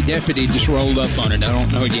 County deputy just rolled up on it. I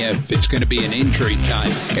don't know yet if it's going to be an injury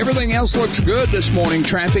type. Everything else looks good this morning.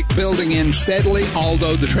 Traffic building in steadily,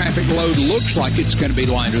 although the traffic load looks like it's going to be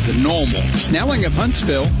lighter than normal. Snelling of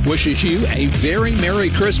Huntsville wishes you a very Merry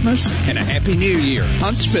Christmas and a Happy New Year.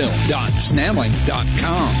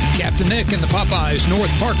 Huntsville.snelling.com. Captain Nick in the Popeyes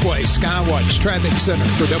North Parkway Skywatch Traffic Center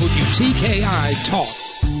for WTKI Talk.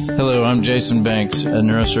 Hello, I'm Jason Banks, a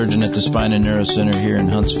neurosurgeon at the Spine and Neuro Center here in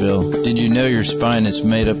Huntsville. Did you know your spine is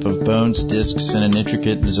made up of bones, discs, and an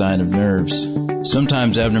intricate design of nerves?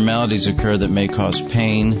 Sometimes abnormalities occur that may cause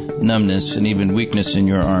pain, numbness, and even weakness in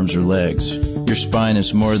your arms or legs. Your spine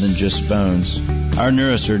is more than just bones. Our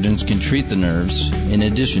neurosurgeons can treat the nerves in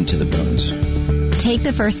addition to the bones. Take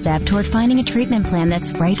the first step toward finding a treatment plan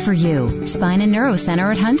that's right for you. Spine and Neuro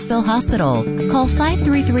Center at Huntsville Hospital. Call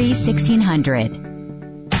 533-1600.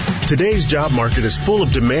 Today's job market is full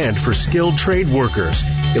of demand for skilled trade workers.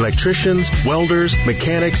 Electricians, welders,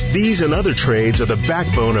 mechanics, these and other trades are the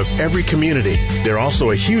backbone of every community. They're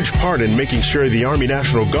also a huge part in making sure the Army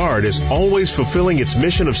National Guard is always fulfilling its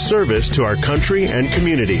mission of service to our country and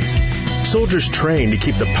communities. Soldiers train to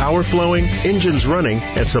keep the power flowing, engines running,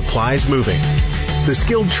 and supplies moving. The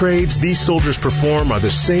skilled trades these soldiers perform are the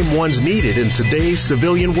same ones needed in today's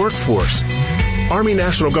civilian workforce. Army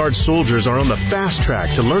National Guard soldiers are on the fast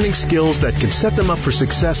track to learning skills that can set them up for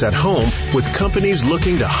success at home with companies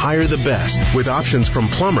looking to hire the best. With options from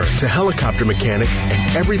plumber to helicopter mechanic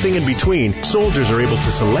and everything in between, soldiers are able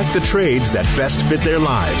to select the trades that best fit their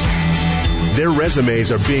lives. Their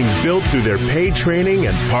resumes are being built through their paid training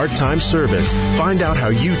and part-time service. Find out how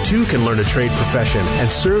you too can learn a trade profession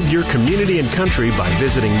and serve your community and country by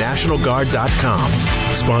visiting NationalGuard.com.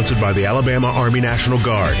 Sponsored by the Alabama Army National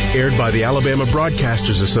Guard. Aired by the Alabama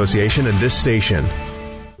Broadcasters Association and this station.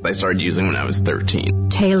 I started using when I was 13.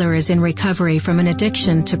 Taylor is in recovery from an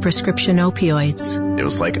addiction to prescription opioids. It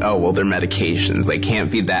was like, oh, well, they're medications. They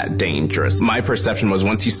can't be that dangerous. My perception was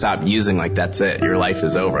once you stop using, like, that's it. Your life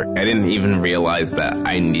is over. I didn't even realize that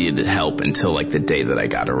I needed help until, like, the day that I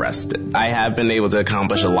got arrested. I have been able to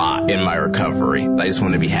accomplish a lot in my recovery. I just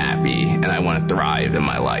want to be happy, and I want to thrive in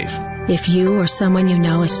my life. If you or someone you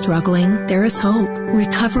know is struggling, there is hope.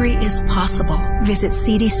 Recovery is possible. Visit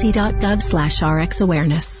cdc.gov/RX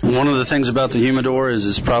awareness. One of the things about the Humidor is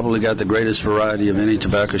it's probably got the greatest variety of any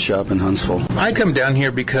tobacco shop in Huntsville. I come down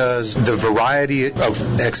here because the variety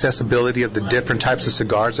of accessibility of the different types of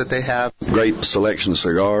cigars that they have. Great selection of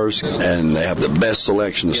cigars, and they have the best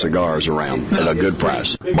selection of cigars around at a good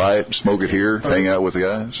price. Buy it, smoke it here, hang out with the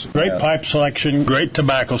guys. Great pipe selection, great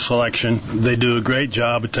tobacco selection. They do a great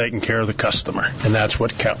job of taking care of the customer, and that's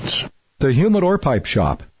what counts. The Humidor Pipe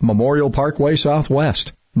Shop, Memorial Parkway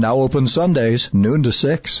Southwest. Now open Sundays, noon to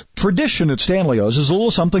 6. Tradition at Stanley's is a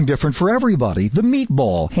little something different for everybody. The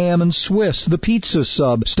meatball, ham and Swiss, the pizza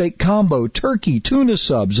sub, steak combo, turkey, tuna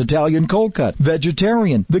subs, Italian cold cut,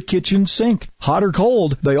 vegetarian, the kitchen sink. Hot or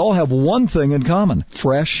cold, they all have one thing in common: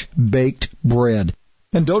 fresh, baked bread.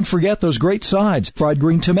 And don't forget those great sides: fried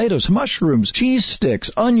green tomatoes, mushrooms, cheese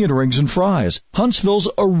sticks, onion rings, and fries. Huntsville's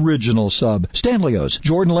original sub. Stanley's,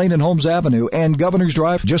 Jordan Lane and Holmes Avenue, and Governor's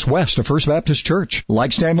Drive just west of First Baptist Church.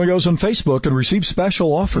 Like Stanley's on Facebook and receive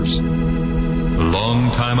special offers. A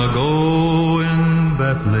long time ago in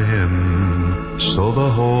Bethlehem, so the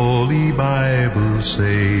Holy Bible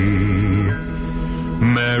say,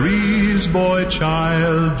 Mary's boy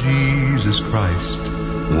child, Jesus Christ,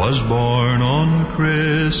 was born on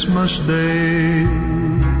Christmas Day.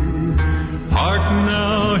 Hark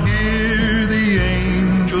now, hear the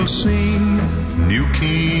angels sing, new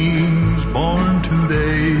king's born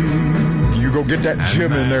today. You go get that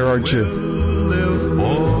Jim in there, aren't you? Let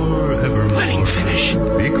him finish.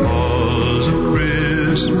 Because of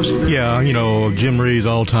Christmas Day. Yeah, you know, Jim Reed's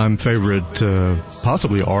all-time favorite,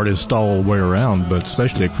 possibly artist all the way around, but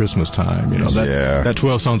especially at Christmas time. You know, that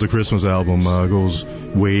 12 Songs of Christmas album goes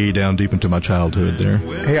way down deep into my childhood there.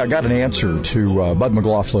 Hey, I got an answer to Bud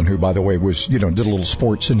McLaughlin, who, by the way, was, did a little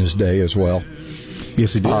sports in his day as well.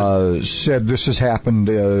 Yes, he did. Said this has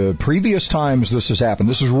happened, previous times this has happened.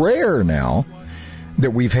 This is rare now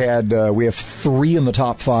that we have 3 in the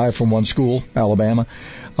top 5 from one school, Alabama.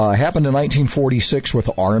 Happened in 1946 with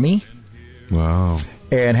the Army. Wow.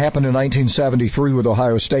 And happened in 1973 with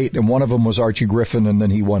Ohio State, and one of them was Archie Griffin, and then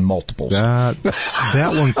he won multiples. That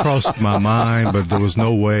one crossed my mind, but there was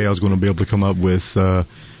no way I was going to be able to come up with, who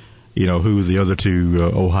the other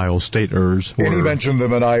 2 Ohio Staters were. And he mentioned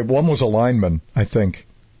them, and one was a lineman, I think.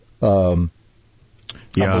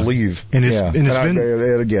 I believe. And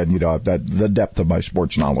again, the depth of my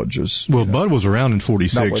sports knowledge is... Well, Bud was around in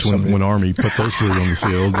 46 when Army put those 3 on the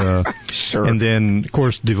field. Sure. And then, of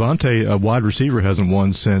course, Devontae, a wide receiver, hasn't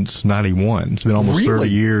won since 91. It's been almost 30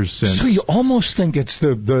 years since. So you almost think it's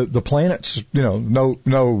the planets,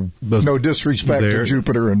 no disrespect to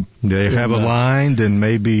Jupiter. And they have aligned, and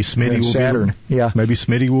maybe Smitty will Saturn. Maybe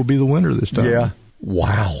Smitty will be the winner this time. Yeah.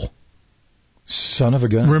 Wow. Son of a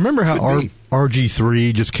gun. Remember how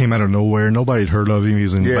RG3 just came out of nowhere? Nobody had heard of him. He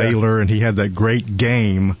was in Baylor, and he had that great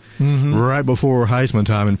game right before Heisman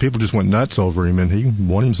time, and people just went nuts over him, and he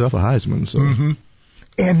won himself a Heisman. So. Mm-hmm.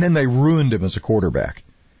 And then they ruined him as a quarterback.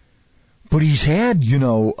 But he's had,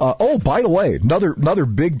 by the way, another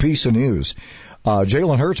big piece of news.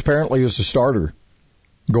 Jalen Hurts apparently is the starter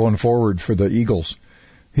going forward for the Eagles.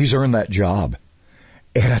 He's earned that job.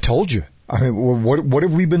 And I told you. I mean, what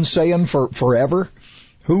have we been saying for forever?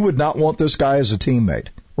 Who would not want this guy as a teammate,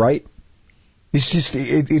 right? It's just,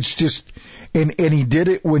 and he did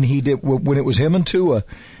it when it was him and Tua,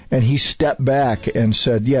 and he stepped back and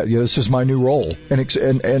said, yeah, this is my new role. And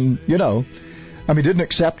didn't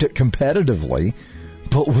accept it competitively,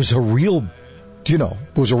 but was a real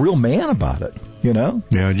man about it,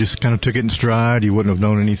 Yeah, just kind of took it in stride. He wouldn't have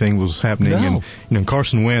known anything was happening. No. And,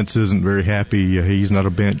 Carson Wentz isn't very happy. He's not a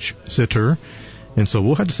bench sitter. And so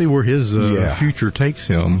we'll have to see where his future takes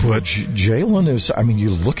him. But Jalen is, you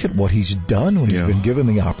look at what he's done when he's been given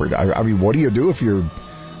the opportunity. What do you do if you're,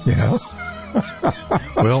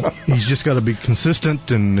 Well, he's just got to be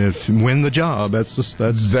consistent and win the job.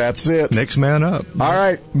 That's it. Next man up. All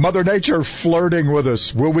right, Mother Nature flirting with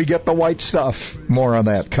us. Will we get the white stuff? More on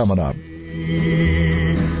that coming up.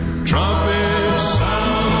 Trumpets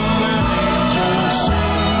sound and angels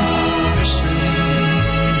sing,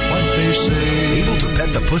 listen what they say. Able to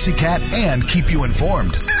pet the pussycat and keep you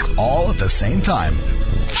informed, all at the same time.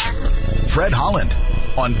 Fred Holland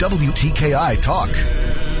on WTKI Talk.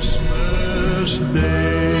 Christmas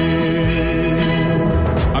Day.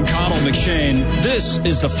 I'm Connell McShane. This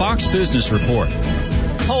is the Fox Business Report.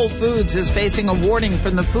 Whole Foods is facing a warning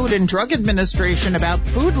from the Food and Drug Administration about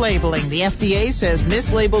food labeling. The FDA says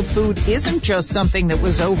mislabeled food isn't just something that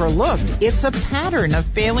was overlooked. It's a pattern of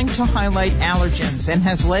failing to highlight allergens and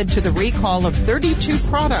has led to the recall of 32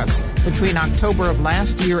 products between October of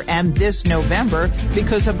last year and this November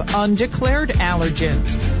because of undeclared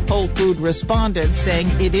allergens. Whole Food responded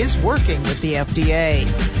saying it is working with the FDA.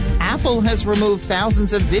 Apple has removed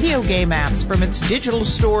thousands of video game apps from its digital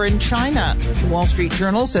store in China. The Wall Street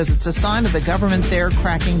Journal says it's a sign of the government there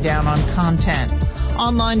cracking down on content.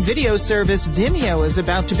 Online video service Vimeo is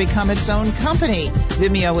about to become its own company.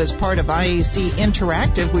 Vimeo is part of IAC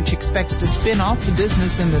Interactive, which expects to spin off the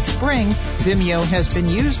business in the spring. Vimeo has been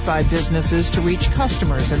used by businesses to reach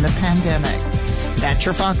customers in the pandemic. That's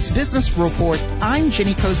your Fox Business Report. I'm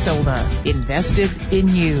Ginny Cosilda. Invested in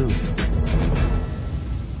you.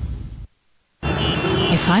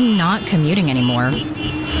 If I'm not commuting anymore,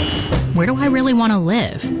 where do I really want to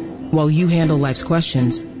live? While you handle life's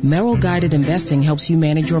questions, Merrill Guided Investing helps you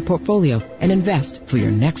manage your portfolio and invest for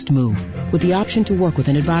your next move with the option to work with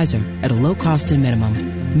an advisor at a low cost and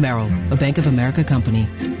minimum. Merrill, a Bank of America company.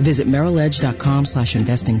 Visit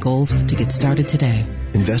merrilledge.com/investing goals to get started today.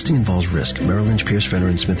 Investing involves risk. Merrill Lynch, Pierce,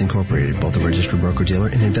 Fenner & Smith Incorporated, both a registered broker-dealer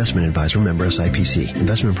and investment advisor, member SIPC.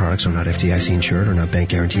 Investment products are not FDIC insured or not bank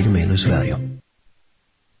guaranteed and may lose value.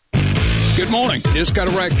 Good morning. Just got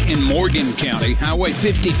a wreck in Morgan County, Highway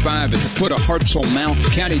 55 at the foot of Hartselle Mountain.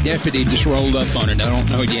 County deputy just rolled up on it. I don't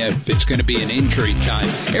know yet if it's going to be an injury type.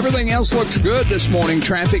 Everything else looks good this morning.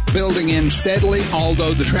 Traffic building in steadily,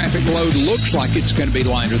 although the traffic load looks like it's going to be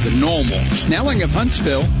lighter than normal. Snelling of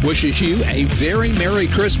Huntsville wishes you a very Merry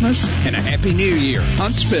Christmas and a Happy New Year.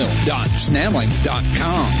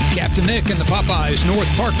 Huntsville.snelling.com. Captain Nick in the Popeyes North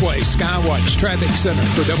Parkway Skywatch Traffic Center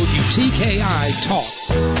for WTKI Talk.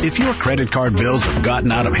 If your credit card bills have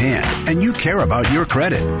gotten out of hand and you care about your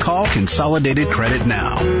credit, call Consolidated Credit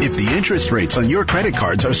now. If the interest rates on your credit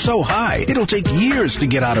cards are so high, it'll take years to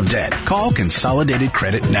get out of debt. Call Consolidated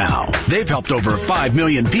Credit now. They've helped over 5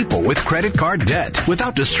 million people with credit card debt.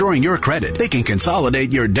 Without destroying your credit, they can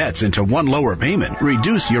consolidate your debts into one lower payment,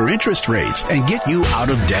 reduce your interest rates, and get you out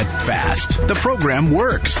of debt fast. The program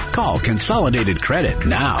works. Call Consolidated Credit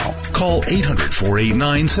now. Call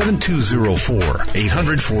 800-489-7204.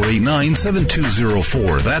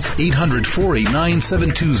 800-489-7204. That's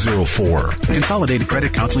 800-489-7204. Consolidated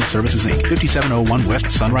Credit Counseling Services, Inc., 5701 West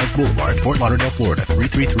Sunrise Boulevard, Fort Lauderdale, Florida,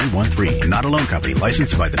 33313. Not a loan company.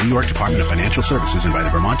 Licensed by the New York Department of Financial Services and by the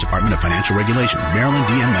Vermont Department of Financial Regulation. Maryland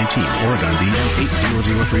DM 19, Oregon DM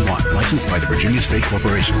 80031. Licensed by the Virginia State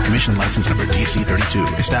Corporation. Commission license number DC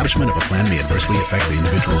 32. Establishment of a plan may adversely affect the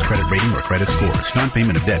individual's credit rating or credit scores.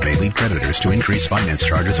 Non-payment of debt may lead creditors to increase finance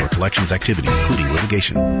charges or collections activity, including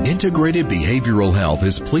litigation. Integrated Behavioral Health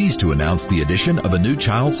is pleased to announce the addition of a new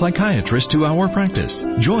child psychiatrist to our practice.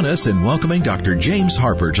 Join us in welcoming Dr. James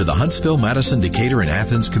Harper to the Huntsville, Madison, Decatur, and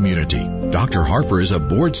Athens community. Dr. Harper is a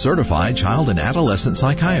board-certified child and adolescent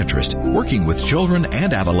psychiatrist working with children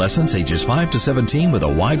and adolescents ages 5 to 17 with a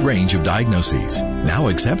wide range of diagnoses. Now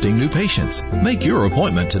accepting new patients. Make your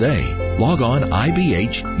appointment today. Log on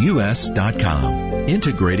ibhus.com.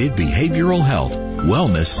 Integrated Behavioral Health.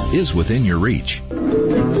 Wellness is within your reach. The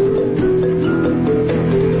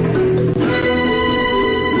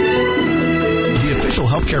official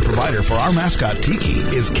healthcare provider for our mascot Tiki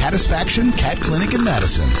is Catisfaction Cat Clinic in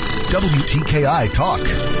Madison. WTKI Talk.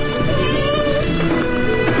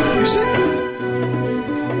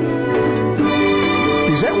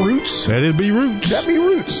 Is that Roots? That'd be Roots. That'd be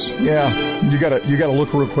Roots. Yeah. You gotta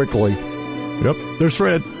look real quickly. Yep. There's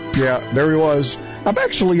Fred. Yeah, there he was. I'm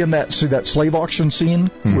actually in that slave auction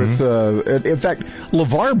scene with, in fact,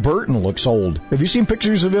 LeVar Burton looks old. Have you seen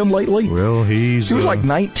pictures of him lately? Well, he was like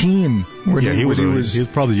 19 when he was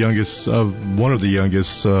probably the youngest, one of the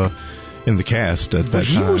youngest, in the cast at that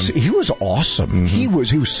time. He was awesome. He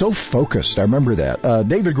was so focused. I remember that.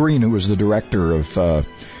 David Green, who was the director of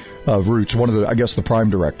Roots, one of the, I guess, the prime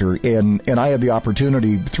director, and I had the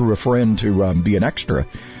opportunity through a friend to be an extra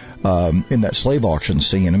in that slave auction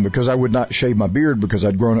scene. And because I would not shave my beard because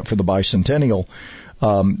I'd grown up for the bicentennial,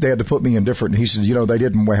 they had to put me in different. He said, they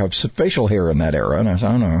didn't have facial hair in that era. And I said,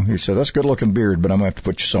 I don't know. He said, that's a good looking beard, but I'm going to have to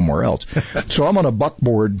put you somewhere else. So I'm on a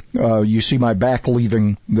buckboard. You see my back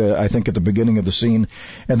leaving I think at the beginning of the scene.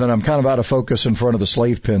 And then I'm kind of out of focus in front of the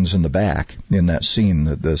slave pens in the back in that scene,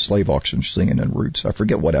 the slave auction scene in Roots. I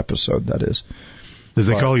forget what episode that is. Does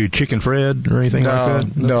they call you Chicken Fred or anything like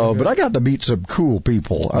that? No, but I got to meet some cool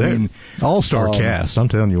people. I mean, all-star cast, I'm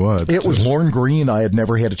telling you what. It was Lorne Greene. I had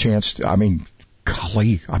never had a chance to,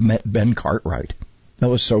 golly, I met Ben Cartwright. That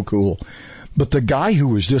was so cool. But the guy who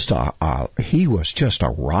was just he was just a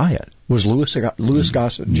riot was Louis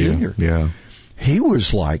Gossett Jr. Yeah. He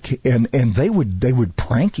was like, and they would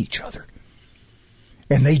prank each other.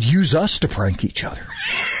 And they'd use us to prank each other.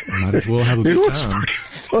 Might as well have a good It was time. pretty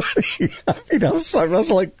funny. I mean, I was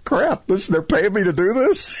like, crap, they're paying me to do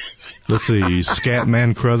this? Let's see,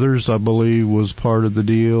 Scatman Crothers, I believe, was part of the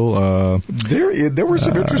deal. There was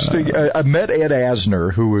some interesting. I met Ed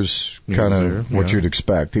Asner, who was kind of what you'd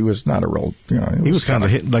expect. He was not a real, he was kind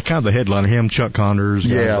of the headline. Him, Chuck Connors,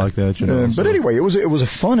 guys like that. But anyway, it was a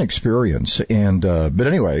fun experience. And but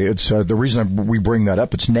anyway, it's the reason we bring that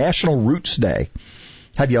up. It's National Roots Day.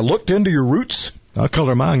 Have you looked into your roots? I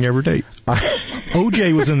color mine every day.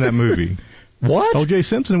 OJ was in that movie. What? O.J.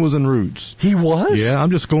 Simpson was in Roots. He was? Yeah,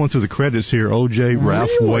 I'm just going through the credits here. O.J.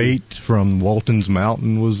 Ralph Waite from Walton's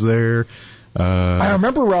Mountain was there. I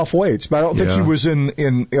remember Ralph Waits, but I don't think he was in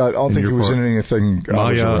I don't think he was in anything.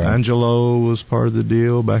 Maya Angelou was part of the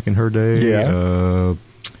deal back in her day. Yeah.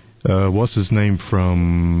 What's his name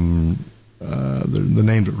from the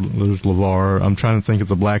name was LeVar. I'm trying to think of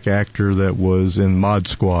the black actor that was in Mod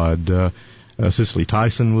Squad. Cicely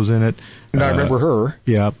Tyson was in it. And I remember her.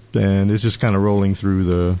 Yeah, and it's just kind of rolling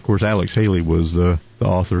through of course, Alex Haley was the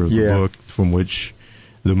author of the book from which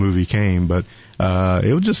the movie came, but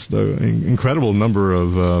it was just an incredible number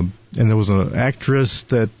of, and there was an actress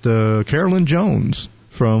that, Carolyn Jones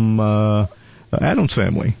from Addams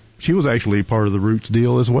Family. She was actually part of the Roots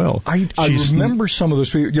deal as well. I remember some of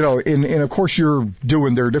those people, and of course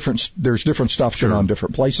there's different stuff going on in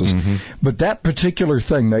different places. Mm-hmm. But that particular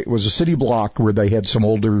thing, that was a city block where they had some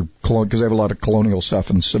older, because they have a lot of colonial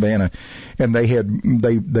stuff in Savannah, and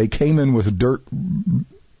they came in with dirt and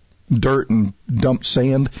dumped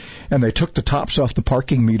sand, and they took the tops off the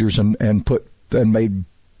parking meters and made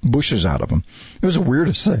bushes out of them. It was the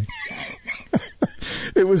weirdest thing.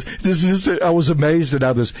 I was amazed at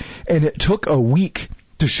how this, and it took a week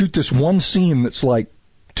to shoot this one scene that's like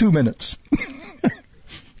 2 minutes.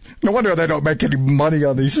 No wonder they don't make any money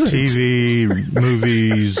on these things. TV,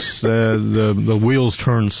 movies, the wheels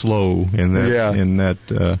turn slow in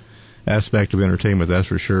that aspect of entertainment, that's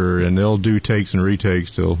for sure. And they'll do takes and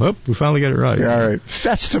retakes till, we finally got it right. Yeah, all right.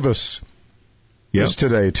 Festivus is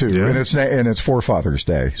today too, and it's for Father's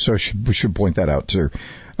Day, so we should point that out too.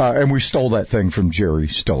 And we stole that thing from Jerry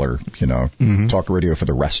Stiller, talk radio for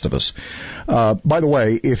the rest of us. By the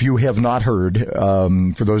way, if you have not heard,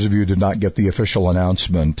 for those of you who did not get the official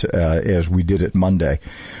announcement, as we did it Monday,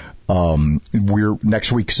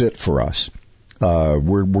 next week's it for us.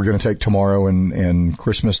 We're going to take tomorrow and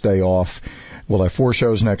Christmas Day off. We'll have 4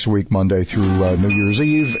 shows next week, Monday through New Year's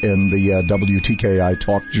Eve, and the WTKI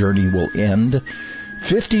talk journey will end.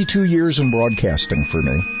 52 years in broadcasting for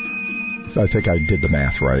me. I think I did the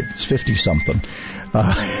math right. It's 50-something.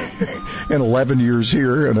 And 11 years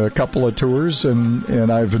here and a couple of tours, and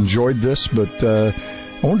I've enjoyed this, but I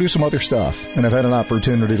want to do some other stuff. And I've had an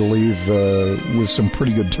opportunity to leave with some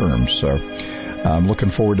pretty good terms, so I'm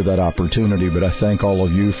looking forward to that opportunity. But I thank all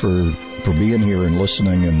of you for being here and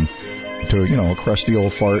listening, and to, a crusty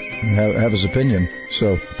old fart have his opinion.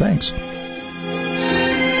 So thanks.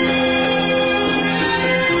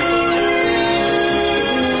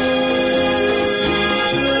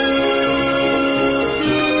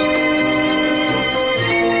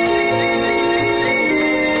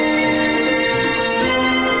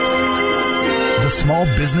 Small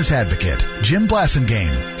Business Advocate, Jim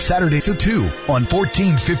Blasingame, Saturdays at 2 on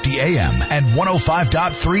 1450 AM and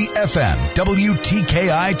 105.3 FM,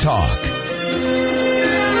 WTKI Talk.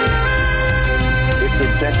 If the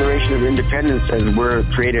Declaration of Independence says we're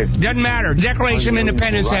created... Doesn't matter. Declaration of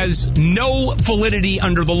Independence has no validity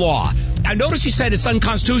under the law. I noticed you said it's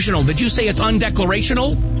unconstitutional. Did you say it's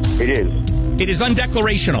undeclarational? It is. It is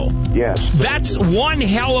undeclarational. Yes. That's one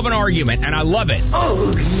hell of an argument, and I love it.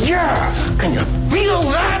 Oh, yeah. Can you feel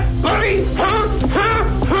that, buddy?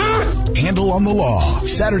 Huh? Handle on the Law,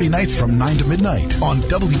 Saturday nights from 9 to midnight on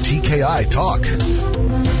WTKI Talk.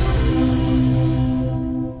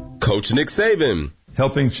 Coach Nick Saban.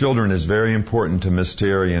 Helping children is very important to Miss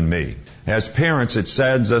Terry and me. As parents, it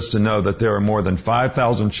saddens us to know that there are more than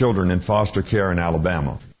 5,000 children in foster care in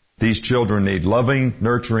Alabama. These children need loving,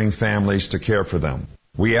 nurturing families to care for them.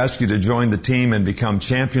 We ask you to join the team and become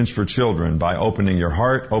champions for children by opening your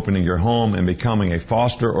heart, opening your home, and becoming a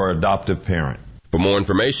foster or adoptive parent. For more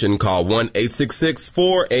information, call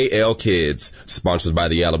 1-866-4AL-KIDS. Sponsored by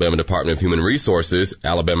the Alabama Department of Human Resources,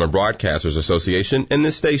 Alabama Broadcasters Association, and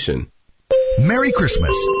this station. Merry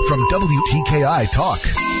Christmas from WTKI Talk,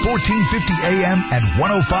 1450 AM and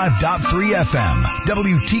 105.3 FM,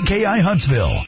 WTKI Huntsville.